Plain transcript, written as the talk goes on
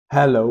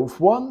Hello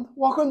everyone,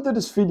 welcome to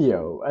this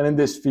video, and in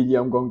this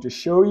video I'm going to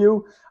show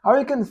you how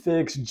you can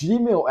fix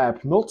Gmail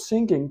app not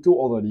syncing to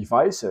other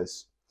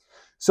devices.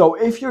 So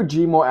if your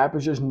Gmail app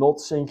is just not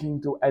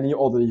syncing to any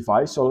other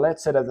device, so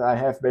let's say that I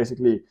have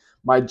basically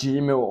my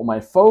Gmail on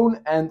my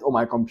phone and on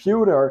my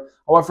computer,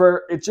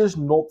 however it's just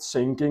not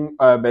syncing,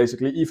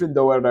 basically even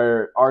though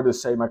there are the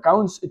same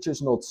accounts, it's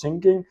just not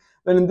syncing,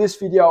 then in this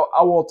video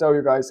I will tell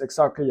you guys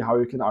exactly how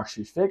you can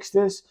actually fix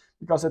this,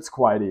 because it's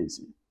quite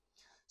easy.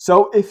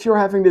 So if you're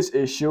having this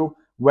issue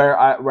where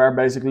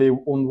basically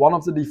on one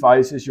of the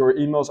devices your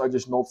emails are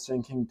just not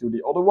syncing to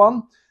the other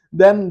one,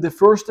 then the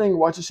first thing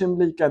what you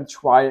simply can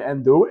try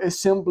and do is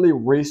simply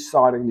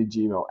restarting the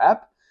Gmail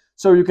app.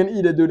 So you can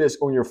either do this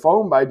on your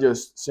phone by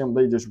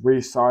simply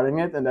restarting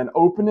it and then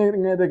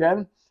opening it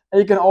again. And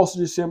you can also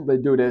just simply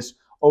do this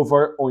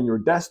over on your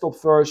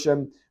desktop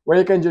version where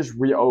you can just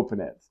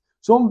reopen it.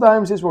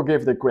 Sometimes this will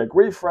give it a quick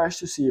refresh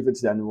to see if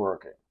it's then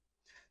working.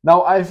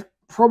 Now I've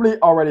probably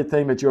already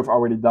think that you have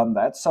already done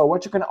that. So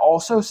what you can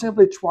also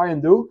simply try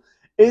and do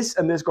is,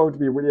 and this is going to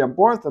be really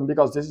important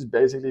because this is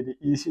basically the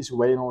easiest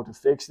way in order to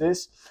fix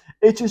this,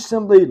 it's just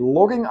simply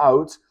logging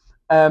out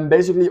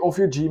basically of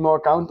your Gmail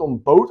account on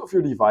both of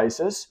your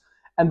devices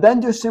and then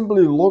just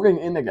simply logging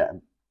in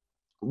again.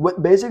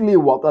 Basically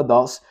what that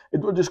does,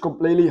 it will just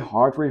completely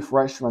hard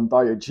refresh your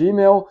entire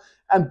Gmail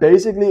and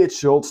basically it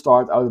should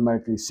start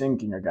automatically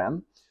syncing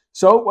again.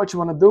 So what you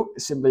want to do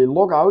is simply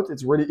log out.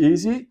 It's really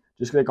easy.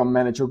 Just click on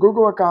manage your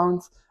Google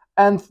account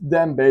and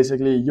then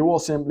basically you will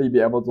simply be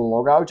able to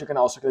log out. You can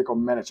also click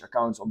on manage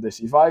accounts on this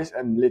device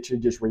and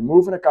literally just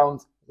remove an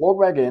account, log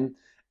back in,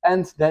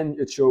 and then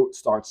it should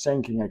start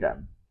syncing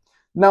again.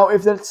 Now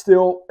if that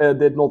still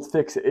did not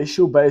fix the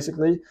issue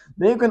basically,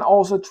 then you can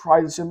also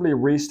try to simply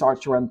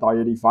restart your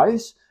entire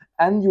device,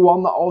 and you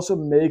want to also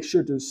make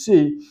sure to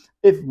see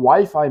if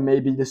Wi-Fi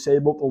may be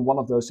disabled on one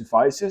of those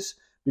devices,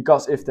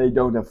 because if they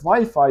don't have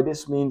Wi-Fi,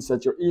 this means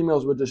that your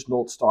emails will just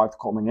not start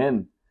coming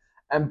in.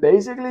 And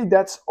basically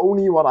that's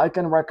only what I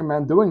can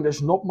recommend doing.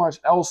 There's not much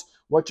else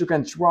what you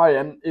can try.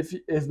 And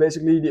if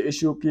basically the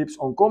issue keeps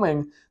on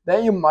coming,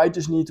 then you might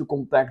just need to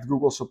contact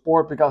Google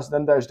support, because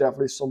then there's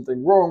definitely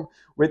something wrong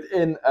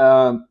within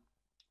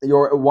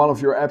one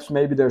of your apps.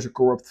 Maybe there's a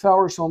corrupt file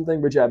or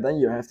something, but yeah, then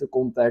you have to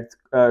contact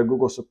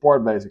Google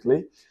support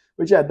basically.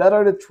 But yeah, that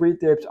are the 3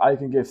 tips I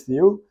can give to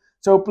you.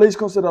 So please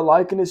consider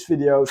liking this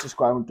video,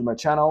 subscribing to my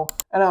channel,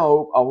 and I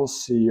hope I will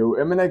see you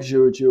in my next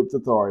YouTube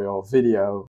tutorial video.